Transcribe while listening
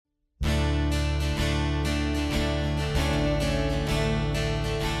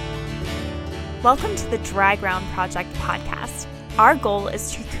Welcome to the Dry Ground Project podcast. Our goal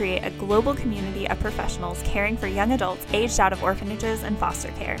is to create a global community of professionals caring for young adults aged out of orphanages and foster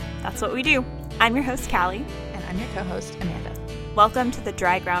care. That's what we do. I'm your host, Callie. And I'm your co-host, Amanda. Welcome to the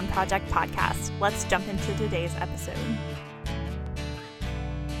Dry Ground Project podcast. Let's jump into today's episode.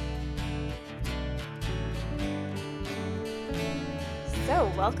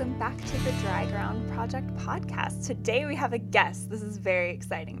 So, welcome back to the Dry Ground Project podcast. Today we have a guest. This is very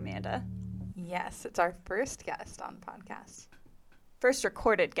exciting, Amanda. Yes, it's our first guest on the podcast. First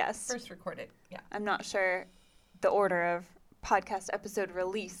recorded guest. First recorded, yeah. I'm not sure the order of podcast episode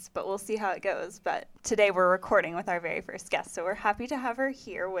release, but we'll see how it goes. But today we're recording with our very first guest, so we're happy to have her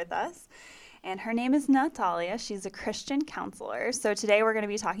here with us. And her name is Natalia. She's a Christian counselor. So today we're going to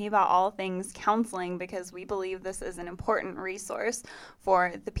be talking about all things counseling because we believe this is an important resource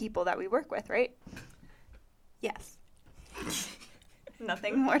for the people that we work with, right? Yes.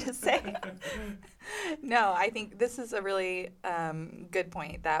 Nothing more to say. No, I think this is a really good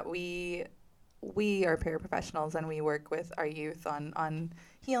point that we are paraprofessionals and we work with our youth on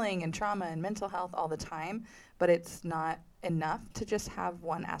healing and trauma and mental health all the time, but it's not enough to just have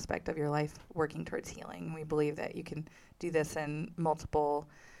one aspect of your life working towards healing. We believe that you can do this in multiple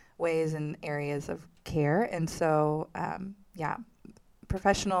ways and areas of care. And so,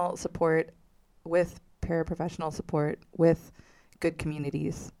 professional support with paraprofessional support with good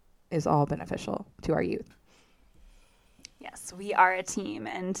communities is all beneficial to our youth. Yes, we are a team,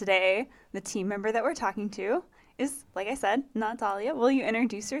 and today the team member that we're talking to is, like I said, Natalia. Will you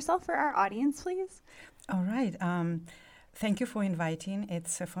introduce yourself for our audience, please? All right. Thank you for inviting.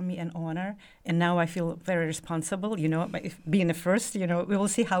 It's for me an honor, and now I feel very responsible. Being the first, we will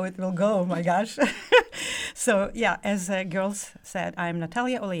see how it will go. Oh my gosh! So yeah, as girls said, I'm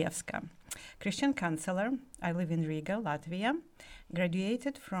Natalia Olejewska, Christian counselor. I live in Riga, Latvia.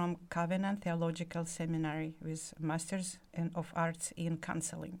 Graduated from Covenant Theological Seminary with Masters of Arts in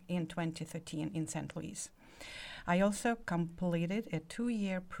Counseling in 2013 in St. Louis. I also completed a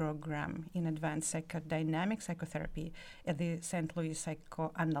 2-year program in advanced psychodynamic psychotherapy at the St. Louis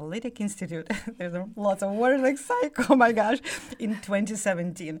Psychoanalytic Institute. There's lots of words like psycho, oh my gosh, in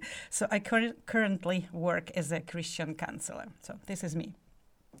 2017. So I currently work as a Christian counselor. So this is me.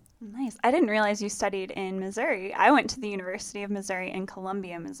 Nice. I didn't realize you studied in Missouri. I went to the University of Missouri in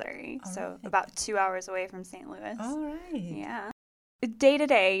Columbia, Missouri, so about 2 hours away from St. Louis. All right. Yeah. Day to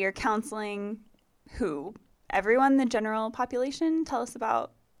day, you're counseling who? Everyone, the general population? Tell us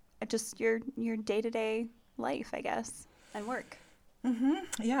about just your day-to-day life, I guess, and work. Mm-hmm.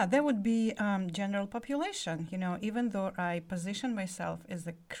 Yeah, that would be general population. Even though I position myself as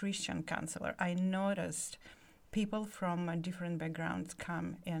a Christian counselor, I noticed people from different backgrounds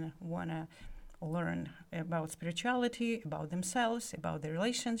come and want to learn about spirituality, about themselves, about the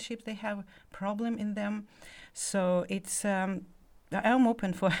relationships they have, problem in them. So it's I'm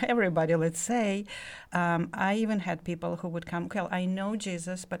open for everybody, let's say. I even had people who would come, well, I know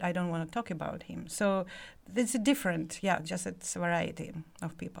Jesus, but I don't want to talk about him. So it's different, just it's a variety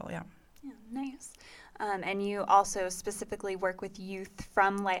of people, Yeah, nice. And you also specifically work with youth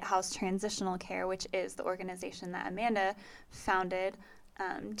from Lighthouse Transitional Care, which is the organization that Amanda founded.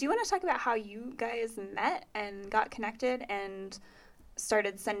 Do you want to talk about how you guys met and got connected and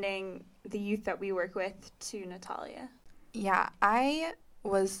started sending the youth that we work with to Natalia? Yeah, I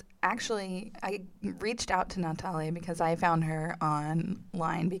reached out to Natalia because I found her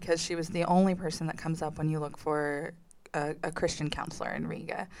online because she was the only person that comes up when you look for a Christian counselor in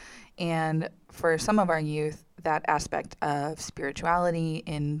Riga. And for some of our youth, that aspect of spirituality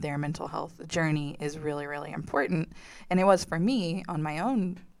in their mental health journey is really, really important. And it was for me on my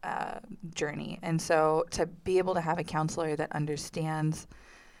own journey. And so to be able to have a counselor that understands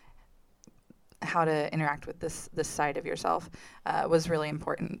how to interact with this side of yourself was really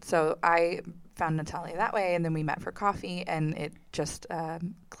important. So I found Natalia that way, and then we met for coffee, and it just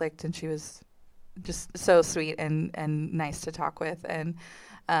clicked, and she was just so sweet and nice to talk with. And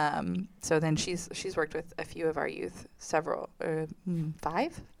so then she's worked with a few of our youth, five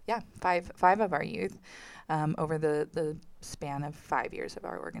of our youth over the span of 5 years of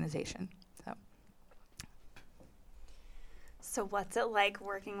our organization. So what's it like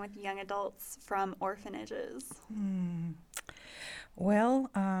working with young adults from orphanages? Well,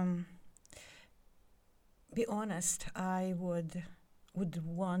 be honest, I would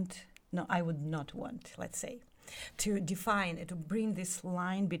not want, let's say, to define it, to bring this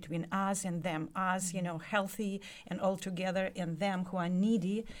line between us and them, us, healthy and all together, and them who are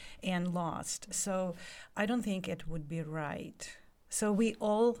needy and lost. So I don't think it would be right. So we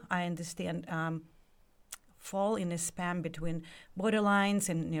all, I understand, fall in a span between borderlines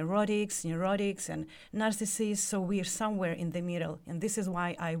and neurotics and narcissists. So we're somewhere in the middle. And this is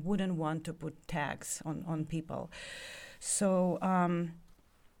why I wouldn't want to put tags on people. So,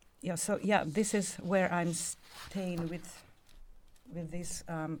 this is where I'm staying with this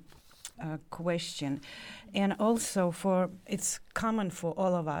question. And also it's common for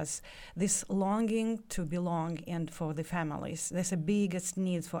all of us, this longing to belong, and for the families. That's the biggest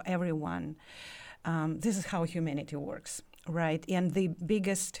need for everyone. This is how humanity works, right? And the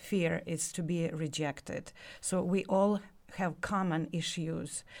biggest fear is to be rejected. So we all have common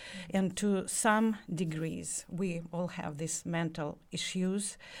issues. And to some degrees, we all have these mental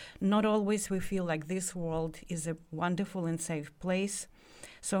issues. Not always we feel like this world is a wonderful and safe place.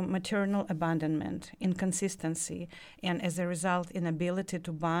 So maternal abandonment, inconsistency, and as a result, inability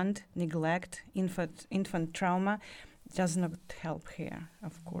to bond, neglect, infant trauma does not help here,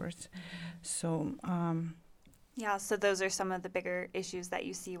 of course. So so those are some of the bigger issues that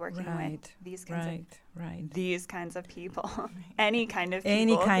you see working with these kinds of people. Any kind of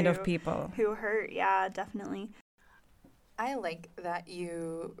people who hurt. Yeah, definitely. I like that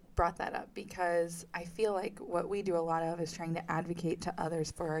you brought that up, because I feel like what we do a lot of is trying to advocate to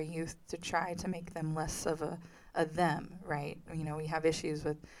others for our youth to try to make them less of a them, right? You know, we have issues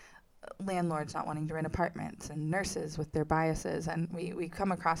with landlords not wanting to rent apartments and nurses with their biases, and we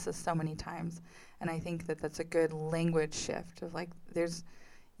come across this so many times. And I think that that's a good language shift of like, there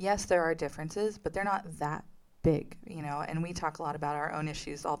are differences, but they're not that big, you know, and we talk a lot about our own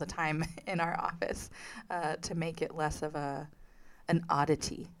issues all the time in our office to make it less of an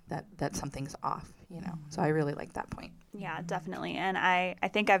oddity that something's off, you know. So I really like that point. Yeah, definitely. And I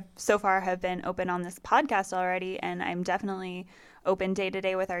think I've so far have been open on this podcast already, and I'm definitely open day to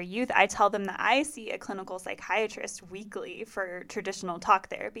day with our youth. I tell them that I see a clinical psychiatrist weekly for traditional talk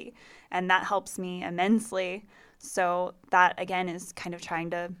therapy, and that helps me immensely. So that, again, is kind of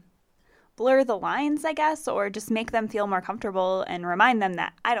trying to blur the lines, I guess, or just make them feel more comfortable and remind them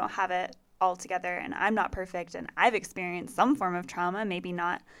that I don't have it all together and I'm not perfect and I've experienced some form of trauma, maybe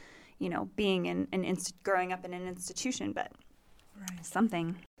not, you know, being growing up in an institution, but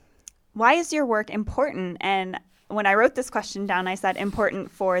something. Why is your work important? And when I wrote this question down, I said important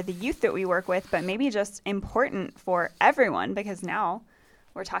for the youth that we work with, but maybe just important for everyone, because now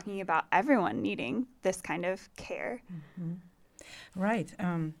we're talking about everyone needing this kind of care. Mm-hmm. Right.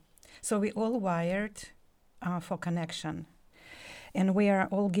 So we all wired for connection, and we are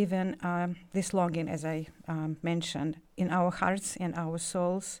all given this longing, as I mentioned, in our hearts and our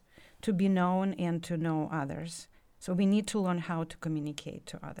souls to be known and to know others. So we need to learn how to communicate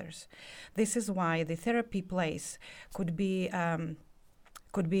to others. This is why the therapy place could be a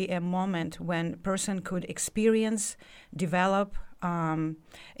moment when a person could experience, develop, and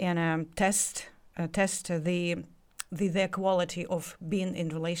test the quality of being in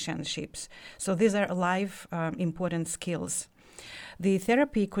relationships. So these are life important skills. The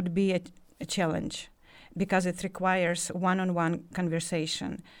therapy could be a challenge because it requires one-on-one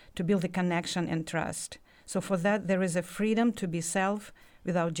conversation to build a connection and trust. So for that, there is a freedom to be self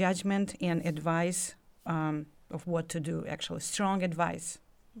without judgment and advice of what to do, actually, strong advice,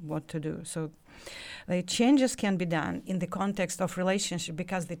 what to do. So the changes can be done in the context of relationship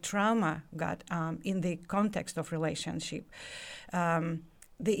because the trauma got in the context of relationship.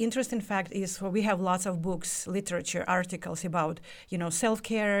 The interesting fact is we have lots of books, literature, articles about, you know,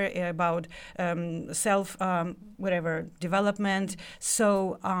 self-care, about development.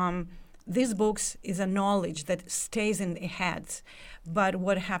 So these books is a knowledge that stays in the heads, but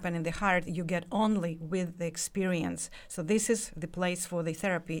what happened in the heart you get only with the experience. So this is the place for the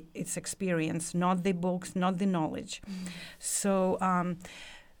therapy. It's experience, not the books, not the knowledge. So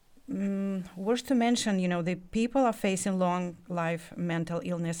worth to mention, you know, the people are facing long life mental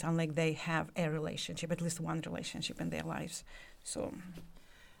illness unless they have a relationship, at least one relationship in their lives. So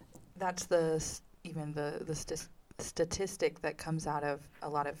that's the statistic that comes out of a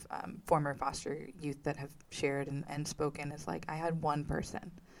lot of former foster youth that have shared and spoken is like, I had one person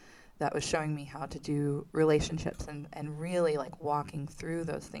that was showing me how to do relationships and really like walking through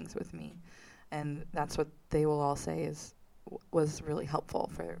those things with me. And that's what they will all say was really helpful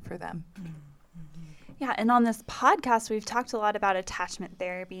for them. Yeah, and on this podcast, we've talked a lot about attachment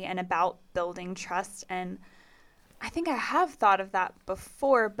therapy and about building trust. And I think I have thought of that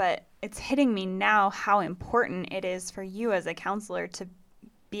before, but it's hitting me now how important it is for you as a counselor to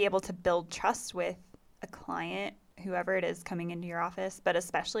be able to build trust with a client, whoever it is coming into your office, but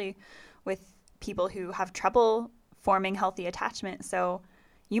especially with people who have trouble forming healthy attachment. So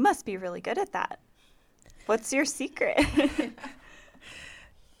you must be really good at that. What's your secret?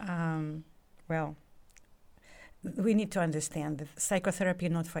 Well, we need to understand that psychotherapy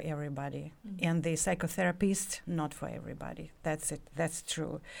not for everybody, and the psychotherapist not for everybody. That's it. That's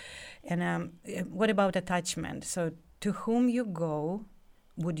true. And what about attachment? So to whom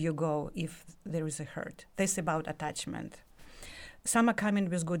would you go if there is a hurt? This is about attachment. Some are coming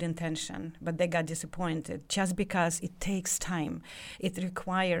with good intention, but they got disappointed just because it takes time. It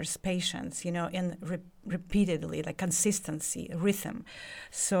requires patience, and repeatedly, like consistency, rhythm.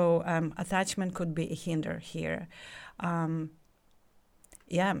 So attachment could be a hinder here. I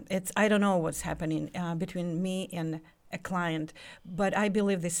don't know what's happening between me and a client, but I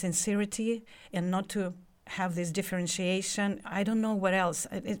believe the sincerity and not to have this differentiation. I don't know what else.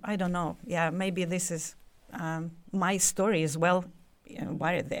 I don't know. Yeah, maybe this is my story as well,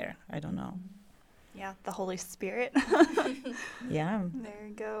 wired there. I don't know. Yeah, the Holy Spirit. Yeah. There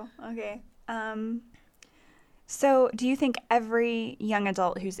you go. Okay. So do you think every young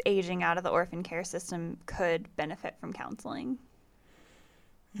adult who's aging out of the orphan care system could benefit from counseling?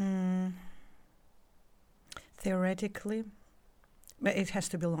 Theoretically, but it has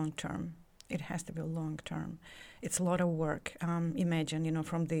to be long term. It has to be long term. It's a lot of work. Imagine,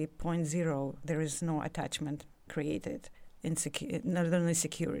 from the point zero, there is no attachment created, not only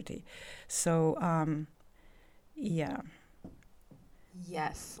security. So, yeah.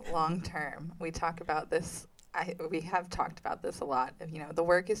 Yes, long term. We talk about this. We have talked about this a lot. The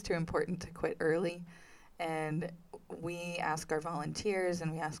work is too important to quit early, and we ask our volunteers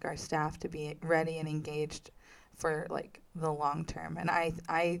and we ask our staff to be ready and engaged for the long term. And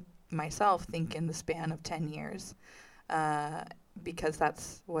I myself think in the span of 10 years, because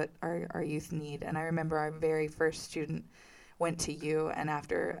that's what our youth need. And I remember our very first student went to you, and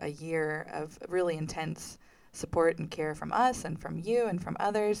after a year of really intense support and care from us and from you and from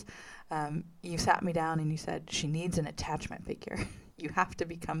others, you sat me down and you said, she needs an attachment figure. You have to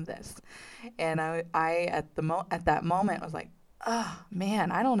become this. And I at that moment was like, oh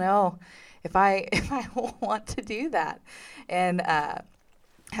man, I don't know if I want to do that. And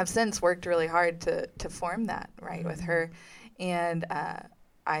have since worked really hard to form that with her. And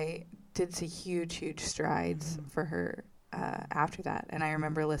I did see huge strides for her after that. And I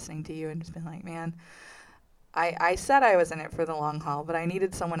remember listening to you and just being like, man, I said I was in it for the long haul, but I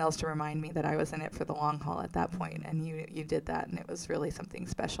needed someone else to remind me that I was in it for the long haul at that point. And you did that, and it was really something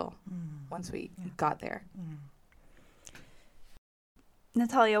special once we got there.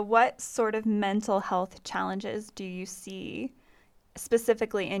 Natalia, what sort of mental health challenges do you see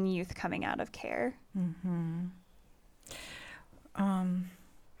specifically in youth coming out of care?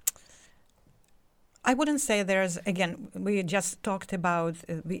 I wouldn't say there's, again, we just talked about,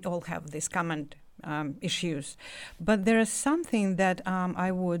 we all have these common issues, but there is something that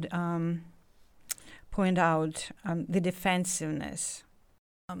I would point out, the defensiveness.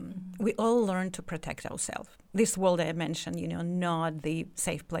 We all learn to protect ourselves. This world I mentioned, not the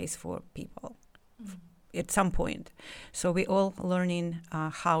safe place for people. At some point. So we all learning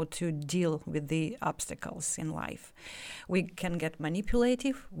how to deal with the obstacles in life. We can get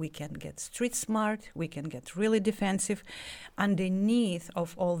manipulative, we can get street smart, we can get really defensive. Underneath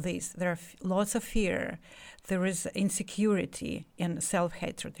of all this, there are lots of fear. There is insecurity and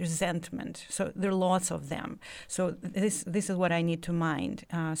self-hatred, resentment. So there are lots of them. So this is what I need to mind.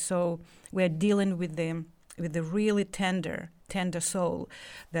 So we're dealing with the really tender soul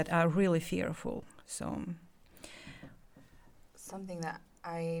that are really fearful. So, something that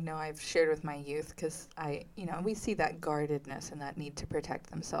I know I've shared with my youth, because we see that guardedness and that need to protect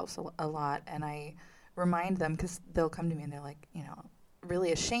themselves a lot, and I remind them, because they'll come to me and they're like,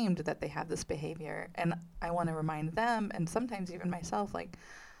 really ashamed that they have this behavior, and I want to remind them, and sometimes even myself, like,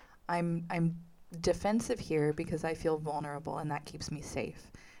 I'm defensive here because I feel vulnerable, and that keeps me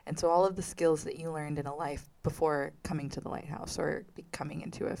safe. And so all of the skills that you learned in a life before coming to the Lighthouse or coming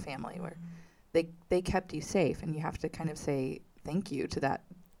into a family where they kept you safe, and you have to kind of say thank you to that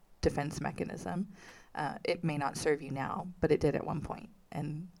defense mechanism. It may not serve you now, but it did at one point.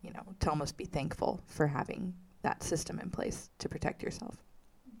 And, to almost be thankful for having that system in place to protect yourself.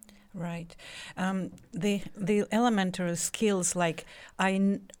 Right. The elementary skills, like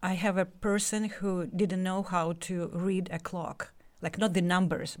I have a person who didn't know how to read a clock. Like not the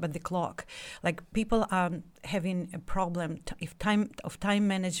numbers, but the clock. Like people are having a problem of time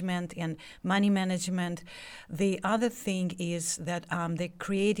management and money management. The other thing is that the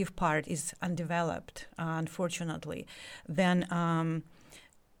creative part is undeveloped, unfortunately. Then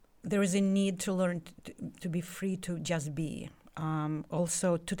there is a need to learn to be free to just be.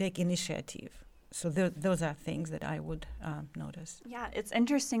 Also to take initiative. So those are things that I would notice. Yeah, it's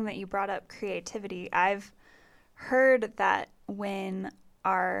interesting that you brought up creativity. I've heard that when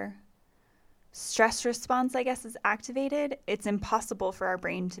our stress response, I guess, is activated, it's impossible for our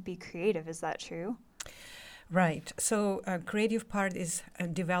brain to be creative. Is that true? Right. So creative part is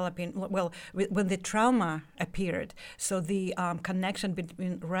developing, well, when the trauma appeared, so the connection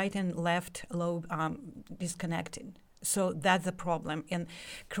between right and left lobe disconnected. So that's the problem. And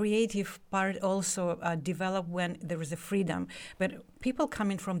creative part also develop when there is a freedom. But people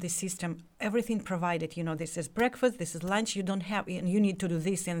coming from the system, everything provided, this is breakfast, this is lunch, you don't have, and you need to do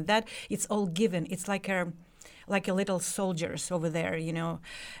this and that. It's all given. It's like a little soldiers over there,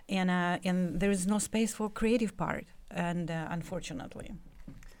 and there is no space for creative part, and unfortunately.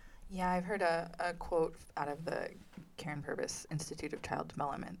 Yeah, I've heard a quote out of the Karen Purvis Institute of Child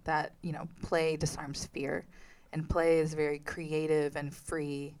Development that, play disarms fear, and play is a very creative and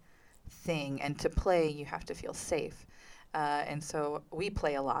free thing, and to play, you have to feel safe. And so we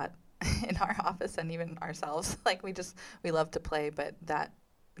play a lot in our office and even ourselves. We love to play, but that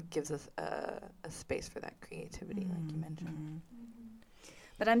gives us a space for that creativity, like you mentioned.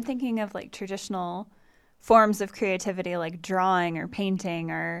 But I'm thinking of traditional forms of creativity, like drawing or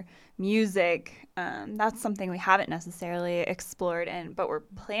painting or music. That's something we haven't necessarily explored, but we're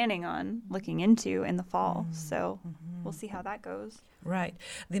planning on looking into in the fall. So we'll see how that goes. Right.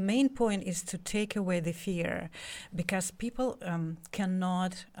 The main point is to take away the fear, because people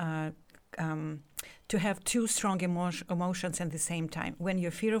cannot to have two strong emotions at the same time. When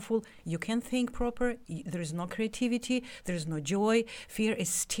you're fearful, you can't think proper. There is no creativity. There is no joy. Fear is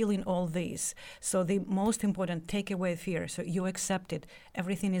stealing all this. So the most important, take away fear. So you accept it.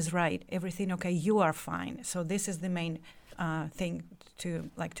 Everything is right. Everything okay. You are fine. So this is the main thing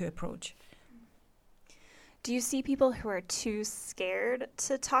to approach. Do you see people who are too scared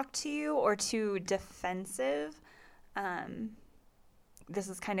to talk to you or too defensive? This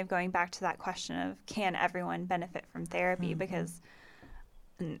is kind of going back to that question of, can everyone benefit from therapy? Because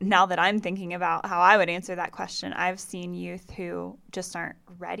now that I'm thinking about how I would answer that question, I've seen youth who just aren't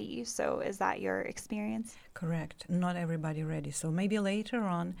ready. So is that your experience? Correct. Not everybody ready. So maybe later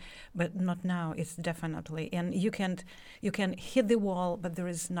on, but not now. It's definitely. And you can hit the wall, but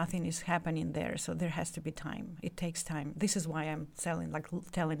nothing is happening there. So there has to be time. It takes time. This is why I'm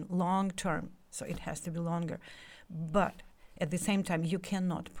telling long term. So it has to be longer. But at the same time, you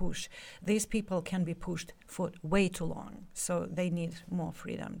cannot push. These people can be pushed for way too long, so they need more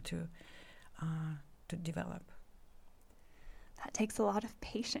freedom to develop. That takes a lot of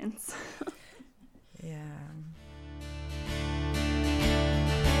patience. Yeah.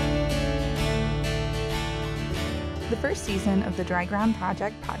 The first season of the Dry Ground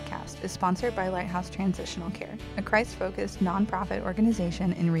Project podcast is sponsored by Lighthouse Transitional Care, a Christ-focused nonprofit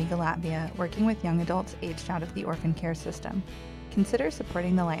organization in Riga, Latvia, working with young adults aged out of the orphan care system. Consider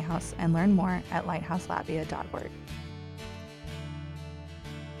supporting the Lighthouse and learn more at lighthouselatvia.org.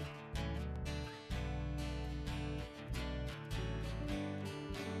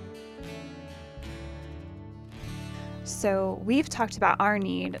 So we've talked about our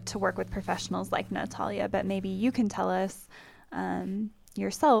need to work with professionals like Natalia, but maybe you can tell us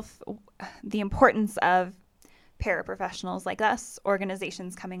yourself the importance of paraprofessionals like us,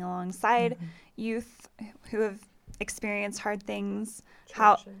 organizations coming alongside youth who have experienced hard things,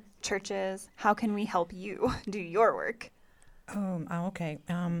 churches. How can we help you do your work? Okay.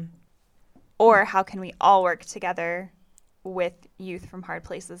 Or how can we all work together with youth from hard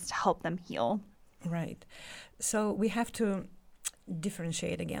places to help them heal? Right. So we have to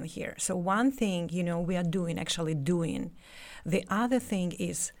differentiate again here. So one thing, we are actually doing. The other thing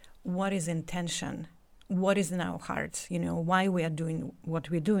is, what is intention? What is in our hearts? Why we are doing what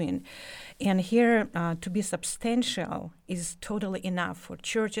we're doing. And here, to be substantial is totally enough for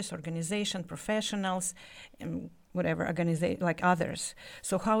churches, organizations, professionals, and whatever, like others.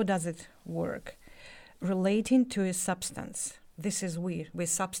 So how does it work? Relating to a substance. This is we're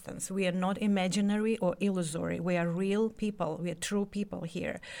substance. We are not imaginary or illusory. We are real people. We are true people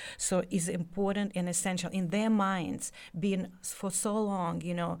here. So it's important and essential in their minds, being for so long,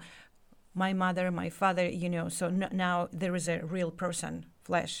 my mother, my father, so now there is a real person,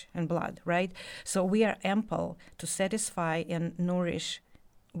 flesh and blood, right? So we are ample to satisfy and nourish.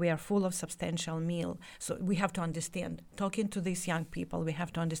 We are full of substantial meal. So we have to understand, talking to these young people, we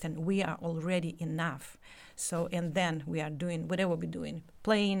have to understand we are already enough. So, and then we are doing whatever we're doing,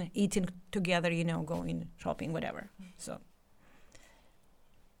 playing, eating together, going shopping, whatever. So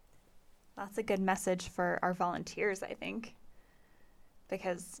that's a good message for our volunteers, I think,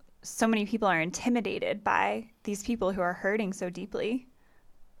 because so many people are intimidated by these people who are hurting so deeply,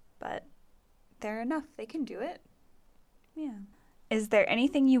 but they're enough. They can do it. Yeah. Is there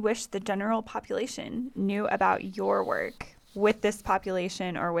anything you wish the general population knew about your work with this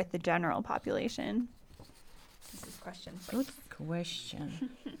population or with the general population? This is a question. Good question.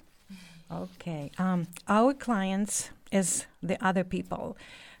 Okay. Our clients, as the other people,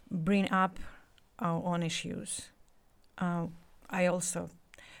 bring up our own issues. I also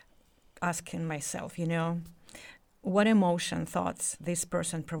asking myself, what emotion, thoughts this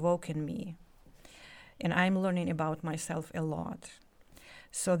person provoke in me. And I'm learning about myself a lot.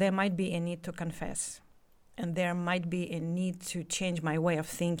 So there might be a need to confess. And there might be a need to change my way of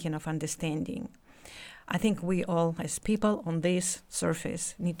thinking, of understanding. I think we all, as people on this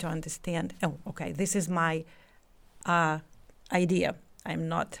surface, need to understand, this is my idea. I'm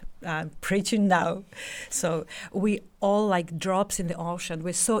not preaching now. So we all like drops in the ocean.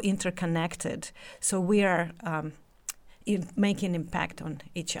 We're so interconnected. So we are making impact on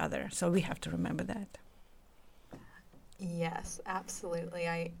each other. So we have to remember that. Yes, absolutely.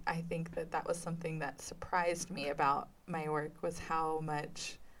 I think that was something that surprised me about my work, was how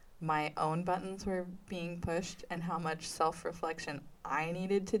much my own buttons were being pushed and how much self-reflection I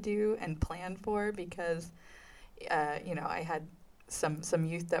needed to do and plan for, because, I had some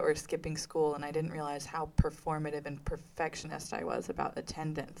youth that were skipping school, and I didn't realize how performative and perfectionist I was about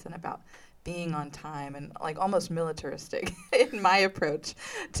attendance and about being on time, and like almost militaristic in my approach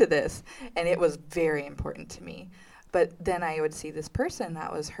to this. And it was very important to me. But then I would see this person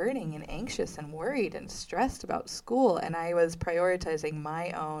that was hurting and anxious and worried and stressed about school, and I was prioritizing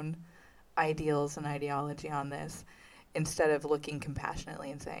my own ideals and ideology on this instead of looking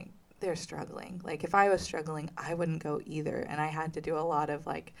compassionately and saying, they're struggling. Like, if I was struggling, I wouldn't go either. And I had to do a lot of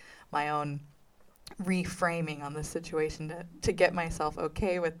like my own reframing on the situation to get myself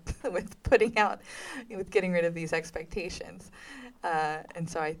okay with getting rid of these expectations. And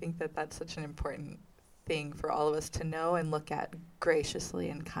so I think that's such an important thing for all of us to know and look at graciously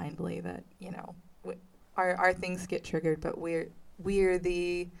and kindly, that our things get triggered, but we're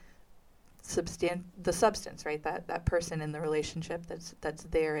the substance, right? That person in the relationship that's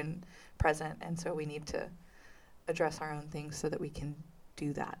there and present, and so we need to address our own things so that we can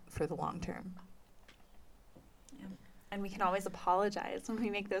do that for the long term. Yeah. And we can always apologize when we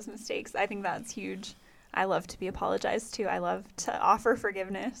make those mistakes. I think that's huge. I love to be apologized to. I love to offer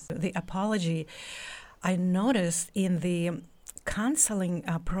forgiveness. The apology, I noticed in the counseling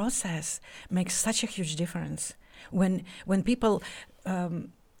process, makes such a huge difference. When people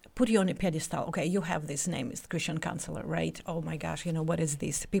put you on a pedestal, okay, you have this name, it's Christian counselor, right? Oh my gosh, what is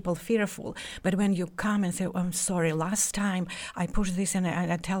this? People fearful. But when you come and say, I'm sorry, last time I pushed this and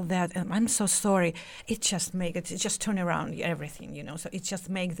I tell that, and I'm so sorry, it just turn around everything, So it just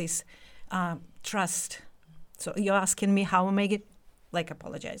make this trust. So you're asking me how I make it? Like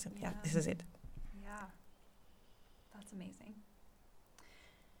apologizing. Yeah, this is it. Amazing.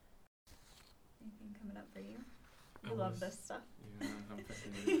 Anything coming up for you? You love this stuff.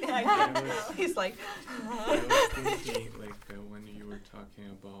 Yeah, I'm fascinated. He's like. I was thinking, when you were talking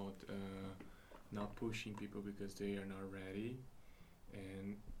about not pushing people because they are not ready,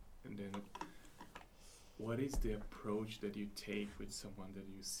 and then what is the approach that you take with someone that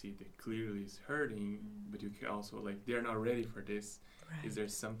you see that clearly is hurting, but you can also they're not ready for this? Right. Is there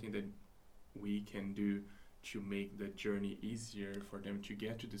something that we can do to make the journey easier for them to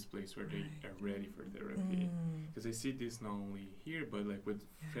get to this place where they are ready for therapy? Because I see this not only here, but with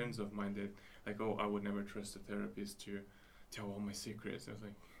friends of mine that I would never trust a therapist to tell all my secrets. I was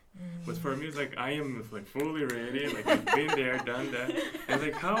like, but for me it's I am fully ready, I've been there, done that,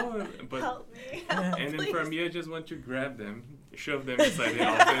 and how? But help me, and then for me I just want to grab them, shove them inside the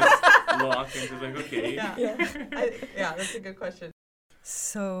office, lock, and just okay. Yeah, that's a good question.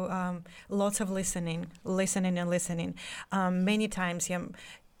 So lots of listening. Many times,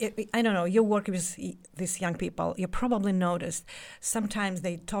 I don't know, you work with these young people, you probably noticed sometimes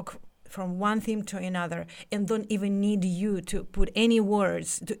they talk from one theme to another and don't even need you to put any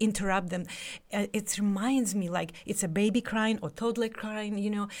words to interrupt them. It reminds me it's a baby crying or toddler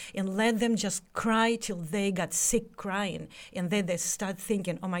crying, and let them just cry till they got sick crying. And then they start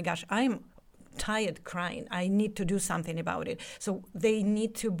thinking, oh my gosh, I'm tired crying. I need to do something about it. So they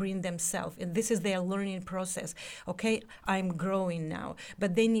need to bring themselves, and this is their learning process. Okay, I'm growing now,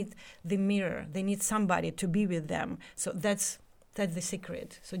 but they need the mirror. They need somebody to be with them. So that's the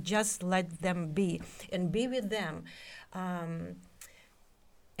secret. So just let them be and be with them.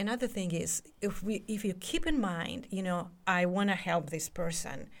 Another thing is, if you keep in mind, I want to help this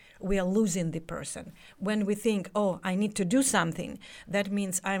person, we are losing the person. When we think, I need to do something, that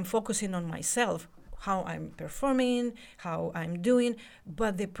means I'm focusing on myself, how I'm performing, how I'm doing,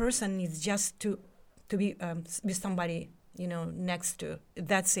 but the person needs just to be with somebody, next to.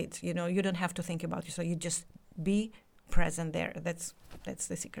 That's it. You don't have to think about it. So you just be present there. That's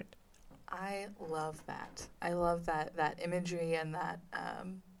the secret. I love that. I love that imagery and that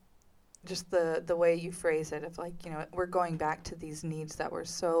just the way you phrase it of like, we're going back to these needs that were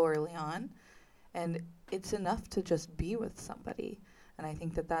so early on, and it's enough to just be with somebody. And I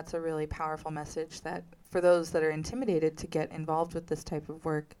think that that's a really powerful message that for those that are intimidated to get involved with this type of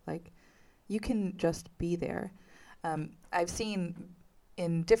work, like, you can just be there. I've seen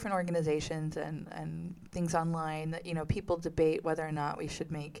in different organizations and things online that, people debate whether or not we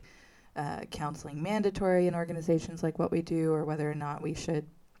should make counseling mandatory in organizations like what we do, or whether or not we should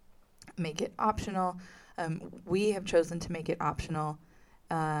make it optional. We have chosen to make it optional,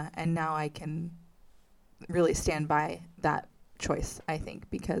 and now I can really stand by that choice, I think,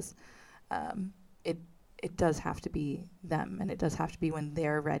 because it does have to be them, and it does have to be when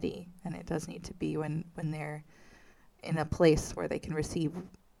they're ready, and it does need to be when they're in a place where they can receive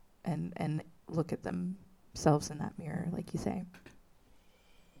and look at themselves in that mirror, like you say.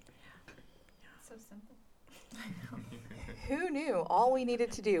 So simple. Who knew all we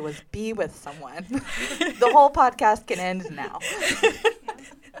needed to do was be with someone? The whole podcast can end now.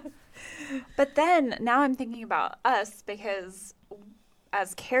 But then now I'm thinking about us, because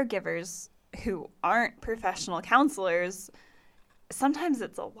as caregivers who aren't professional counselors, sometimes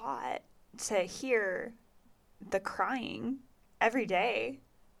it's a lot to hear the crying every day.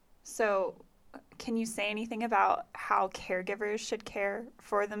 So can you say anything about how caregivers should care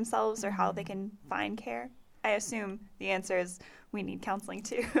for themselves, or how they can find care? I assume the answer is we need counseling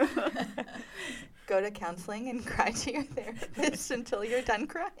too. Go to counseling and cry to your therapist until you're done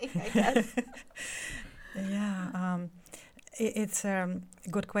crying, I guess. Yeah, it's a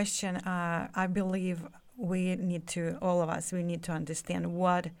good question. I believe we need to, all of us, we need to understand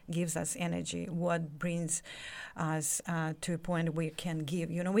what gives us energy, what brings us to a point we can give.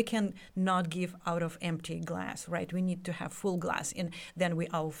 We can not give out of empty glass, right? We need to have full glass, and then we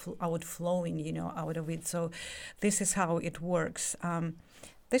outflowing, out of it. So this is how it works.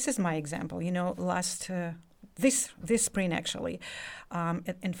 This is my example. This spring, actually,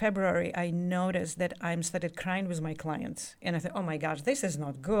 in February, I noticed that I started crying with my clients. And I thought, oh, my gosh, this is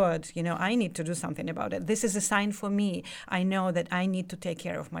not good. I need to do something about it. This is a sign for me. I know that I need to take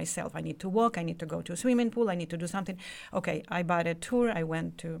care of myself. I need to walk. I need to go to a swimming pool. I need to do something. Okay, I bought a tour. I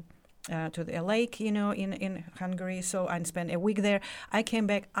went to the lake, in Hungary. So I spent a week there. I came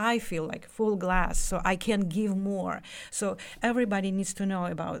back. I feel like full glass, so I can give more. So everybody needs to know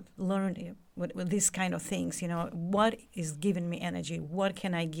about learning with these kind of things. What is giving me energy? What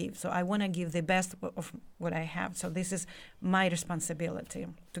can I give? So I want to give the best of what I have. So this is my responsibility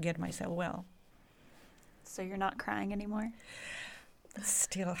to get myself well. So you're not crying anymore?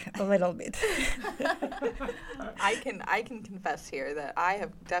 Still a little bit. I can confess here that I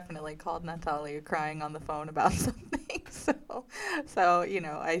have definitely called Natalia crying on the phone about something. So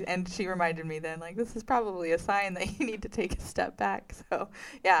and she reminded me then, like, this is probably a sign that you need to take a step back. So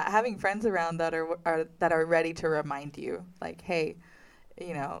yeah, having friends around that are ready to remind you, like, hey,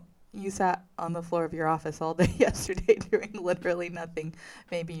 you sat on the floor of your office all day yesterday doing literally nothing.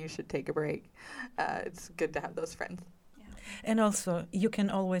 Maybe you should take a break. It's good to have those friends. And also, you can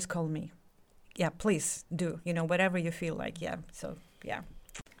always call me. Yeah, please do. Whatever you feel like. Yeah. So, yeah.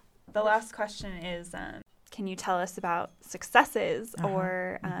 The last question is, can you tell us about successes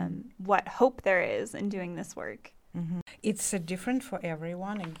or what hope there is in doing this work? Mm-hmm. It's different for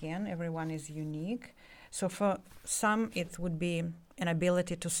everyone. Again, everyone is unique. So for some, it would be an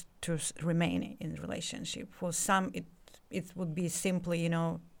ability to remain in a relationship. For some, it would be simply,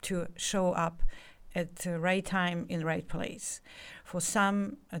 to show up at the right time in the right place. For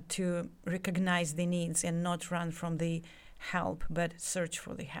some, to recognize the needs and not run from the help, but search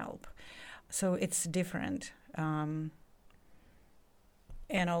for the help. So it's different. And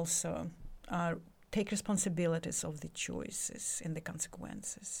also take responsibilities of the choices and the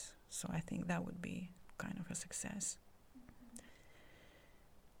consequences. So I think that would be kind of a success.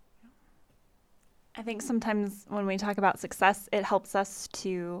 I think sometimes when we talk about success, it helps us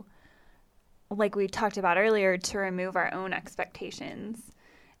to, like we talked about earlier, to remove our own expectations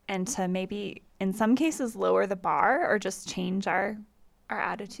and to maybe, in some cases, lower the bar or just change our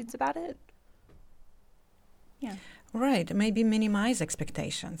attitudes about it. Yeah. Right. Maybe minimize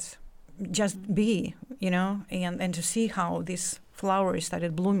expectations. Just be, and to see how this flower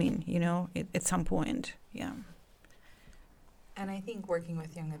started blooming, at some point. Yeah. And I think working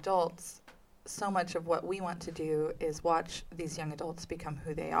with young adults, so much of what we want to do is watch these young adults become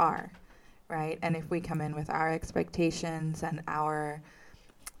who they are, right? And if we come in with our expectations and our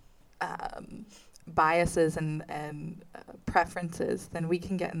biases and preferences, then we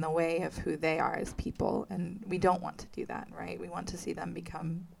can get in the way of who they are as people, and we don't want to do that, right? We want to see them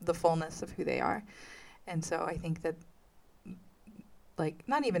become the fullness of who they are. And so I think that, like,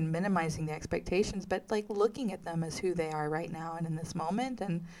 not even minimizing the expectations, but like looking at them as who they are right now and in this moment,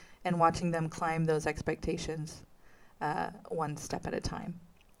 and watching them climb those expectations one step at a time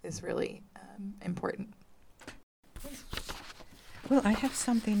is really important. Well, I have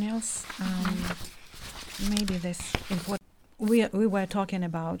something else. Maybe this important. We were talking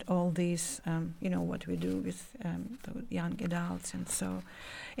about all these, what we do with the young adults,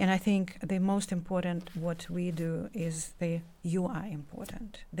 and I think the most important what we do is you are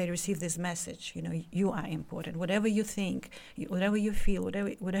important. They receive this message, you are important. Whatever you think, whatever you feel,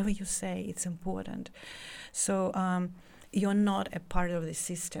 whatever you say, it's important. So you're not a part of the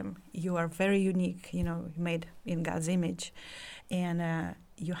system. You are very unique, made in God's image, and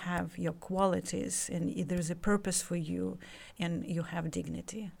you have your qualities, and there's a purpose for you, and you have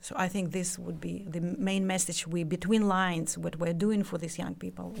dignity. So I think this would be the main message. Between lines, what we're doing for these young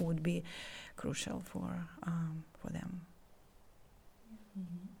people would be crucial for them.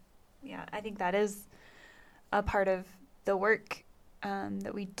 Mm-hmm. Yeah, I think that is a part of the work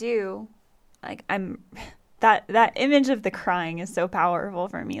that we do. Like that image of the crying is so powerful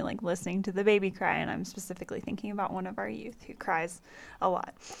for me, like listening to the baby cry, and I'm specifically thinking about one of our youth who cries a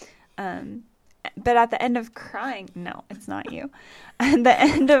lot. But at the end of crying, no, it's not you. At the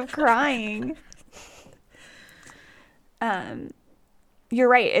end of crying, you're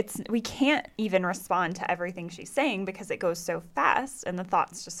right. We can't even respond to everything she's saying because it goes so fast and the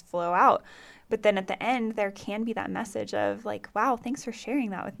thoughts just flow out. But then at the end, there can be that message of like, wow, thanks for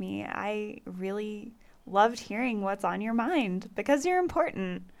sharing that with me. I really loved hearing what's on your mind because you're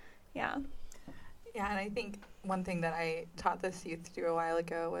important. Yeah. Yeah, and I think one thing that I taught this youth to do a while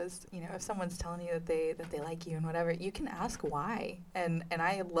ago was, if someone's telling you that they like you and whatever, you can ask why. And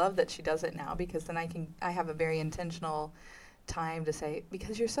I love that she does it now, because then I have a very intentional time to say,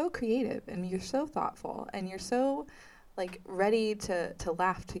 because you're so creative and you're so thoughtful and you're so like ready to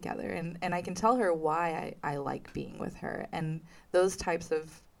laugh together, and I can tell her why I like being with her. And those types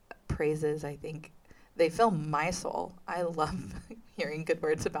of praises, I think, they fill my soul. I love hearing good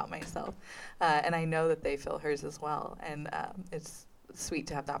words about myself. And I know that they fill hers as well. And it's sweet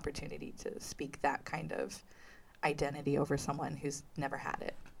to have the opportunity to speak that kind of identity over someone who's never had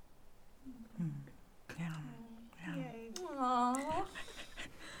it. Mm. Yeah. Aww.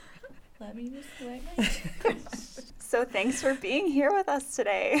 Let me just sweat. So thanks for being here with us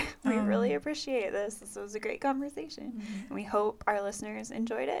today. We really appreciate this. This was a great conversation. Mm-hmm. And we hope our listeners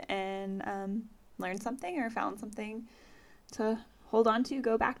enjoyed it and learned something or found something to hold on to,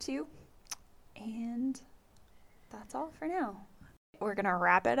 go back to. And that's all for now. We're going to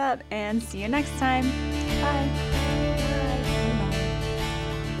wrap it up and see you next time. Bye.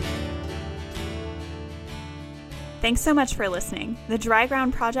 Thanks so much for listening. The Dry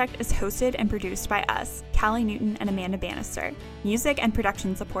Ground Project is hosted and produced by us, Callie Newton and Amanda Bannister. Music and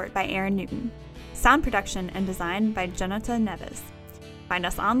production support by Aaron Newton. Sound production and design by Jonatha Neves. Find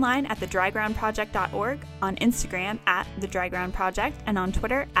us online at thedrygroundproject.org, on Instagram @thedrygroundproject, and on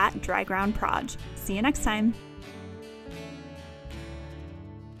Twitter @drygroundproj. See you next time.